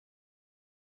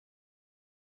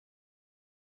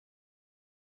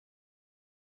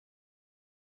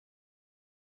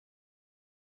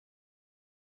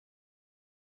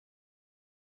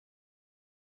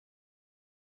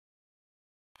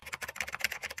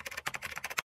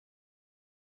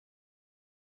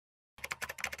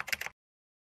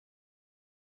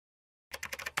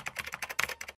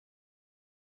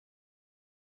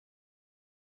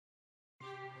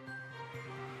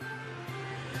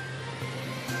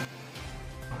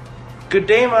Good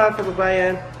day mga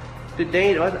kababayan.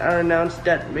 Today it was announced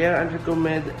that Mayor Andrew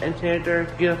Gomez and Senator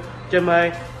Gil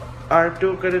Jamay are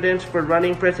two candidates for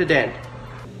running president.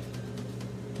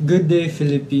 Good day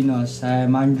Filipinos,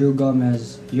 I'm Andrew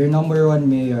Gomez, your #1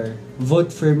 mayor.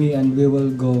 Vote for me and we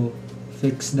will go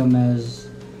fix the mess.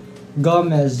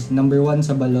 Gomez, #1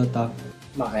 sa balota.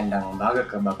 Magandang umaga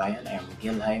kababayan, I am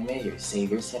Gil Jaime, your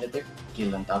savior senator.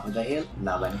 Gil on top of the hill,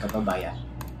 laban kababayan.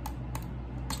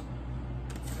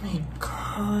 My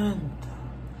God.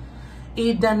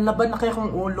 Aiden, laban na kayo kong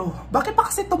ulo. Bakit pa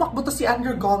kasi tumakbo to si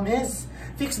Andrew Gomez?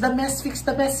 Fix the mess, fix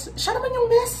the mess. Siya naman yung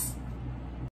mess.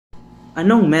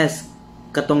 Anong mess?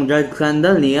 Katong drug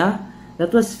scandal niya? That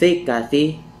was fake,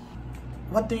 Kathy.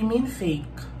 What do you mean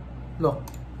fake? Look.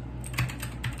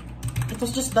 It was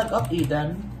just dug up,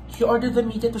 Aiden. He ordered the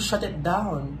media to shut it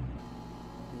down.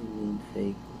 I mean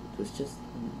fake. It was just...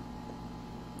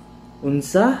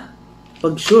 Unsa?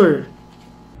 Pag sure.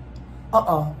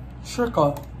 Sure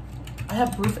ko. I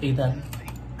have proof, Aiden.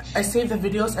 I saved the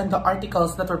videos and the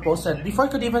articles that were posted before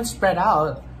it could even spread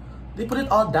out. They put it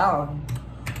all down.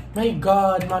 My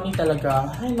God, money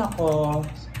talaga. Ay nako.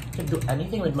 Could do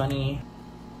anything with money.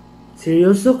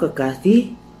 Seryoso ka,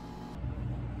 Kathy?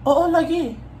 Oo,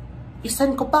 lagi.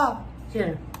 Isend ko pa.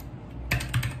 Here.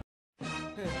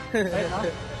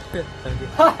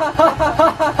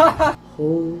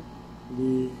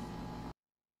 Holy...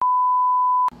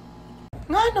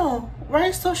 Ngano? Why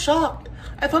are you so shocked?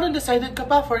 I thought you decided ka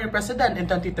pa for your president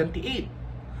in 2028.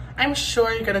 I'm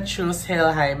sure you're gonna choose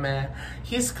Hail Jaime.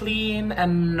 He's clean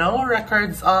and no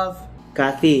records of...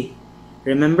 Kathy,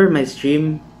 remember my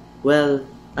stream? Well,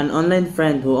 an online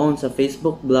friend who owns a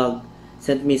Facebook blog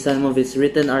sent me some of his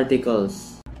written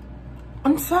articles.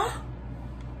 Unsa?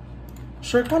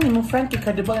 Sure ka ni mo friend,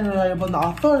 credible and reliable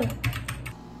na author.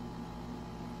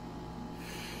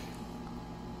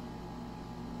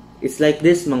 It's like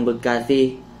this, manggod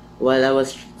Kathy. While I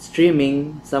was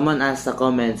streaming, someone asked sa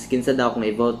comments kinsa daw akong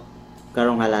i-vote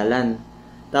karong halalan.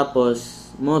 Tapos,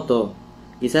 moto,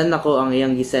 gisan nako ang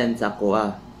iyang gisend sa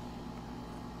kuha.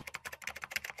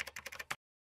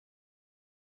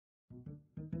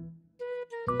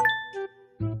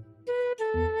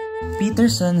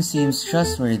 Peterson seems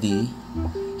trustworthy.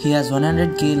 He has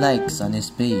 100k likes on his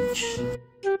page.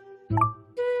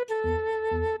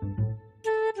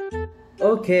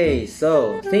 Okay,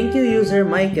 so, thank you user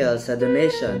Michael sa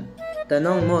donation.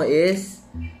 Tanong mo is,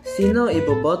 sino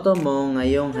iboboto mo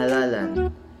ngayong halalan?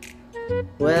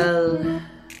 Well,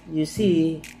 you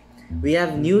see, we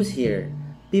have news here.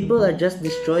 People are just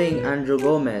destroying Andrew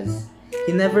Gomez.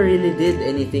 He never really did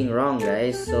anything wrong,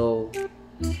 guys, so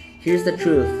here's the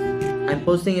truth. I'm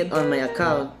posting it on my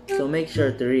account, so make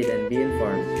sure to read and be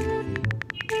informed.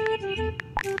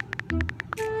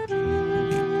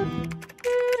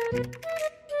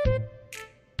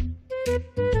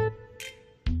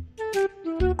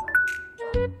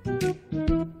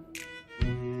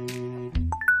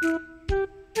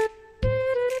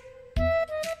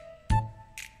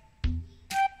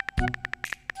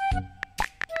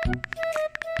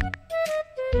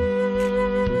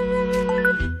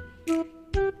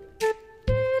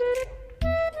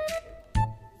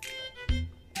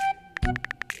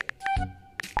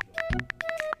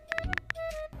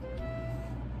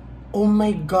 Oh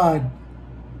my God!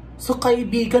 So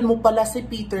kaibigan mo pala si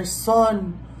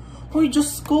Peterson. Hoy,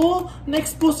 Diyos ko!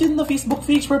 Na-expose yun na Facebook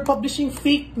page for publishing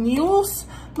fake news.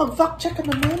 Mag-fact check ka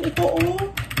naman. Ito oh.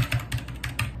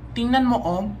 Tingnan mo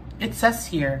oh. It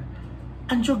says here,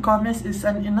 Andrew Gomez is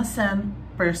an innocent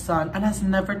person and has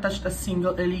never touched a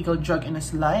single illegal drug in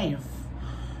his life.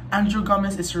 Andrew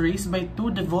Gomez is raised by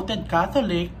 2 devoted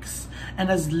Catholics and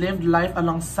has lived life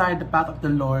alongside the path of the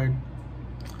Lord.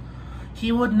 He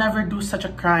would never do such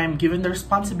a crime given the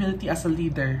responsibility as a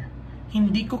leader.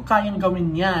 Hindi ko kayang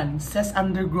gawin yan, says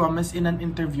Andrew Gomez in an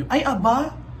interview. Ay,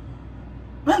 aba?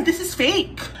 Well, this is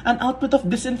fake! An output of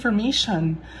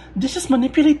disinformation. This is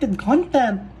manipulated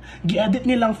content. Gi-edit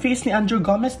nilang face ni Andrew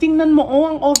Gomez. Tingnan mo, oh,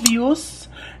 ang obvious.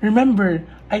 Remember,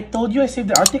 I told you I saved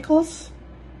the articles?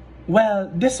 Well,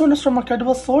 this one is from a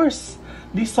credible source.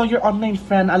 They saw your online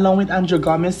friend along with Andrew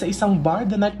Gomez sa isang bar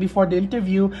the night before the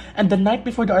interview and the night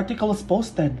before the article was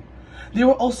posted. They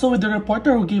were also with the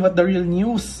reporter who gave out the real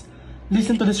news.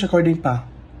 Listen to this recording pa.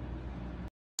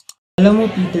 Alam mo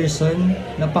Peterson,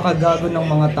 napakagago ng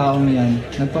mga taong yan.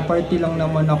 Nagpa-party lang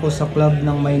naman ako sa club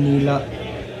ng Maynila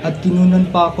at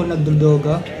kinunan pa ako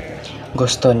nagdudoga.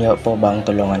 Gusto niyo po bang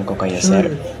tulungan ko kayo,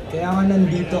 Sure. sir? Kaya nga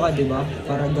nandito ka, di ba?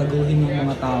 Para gaguhin yung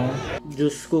mga tao.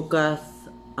 Diyos ko, Kath.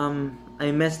 I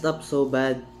messed up so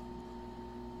bad.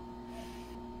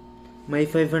 May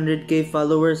 500k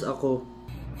followers ako.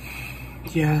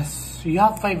 Yes. So you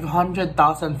have 500,000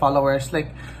 followers.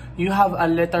 Like, you have a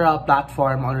literal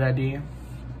platform already.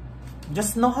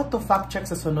 Just know how to fact check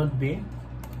sa sunod, B.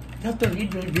 You have to read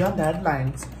beyond the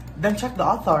headlines. Then check the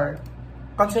author.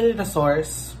 Consider the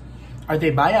source. Are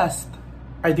they biased?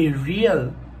 Are they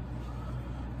real?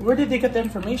 Where did they get the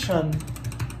information?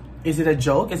 Is it a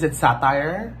joke? Is it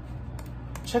satire?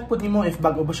 Check po nimo if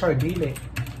bago ba siya or dili.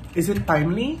 Is it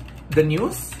timely? The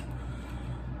news?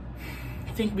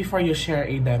 Think before you share,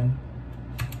 Aiden.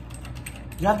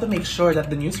 You have to make sure that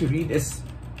the news you read is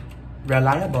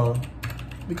reliable.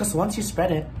 Because once you spread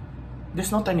it,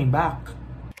 there's no turning back.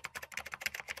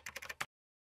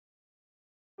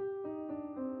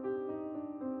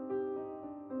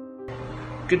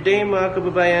 Good day mga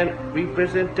kababayan, we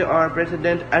present to our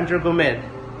President Andrew Gomez.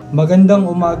 Magandang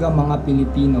umaga mga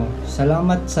Pilipino.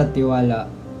 Salamat sa tiwala.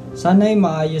 Sana'y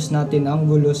maayos natin ang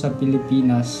gulo sa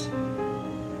Pilipinas.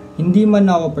 Hindi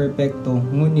man ako perpekto,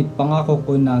 ngunit pangako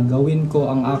ko na gawin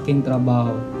ko ang aking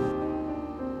trabaho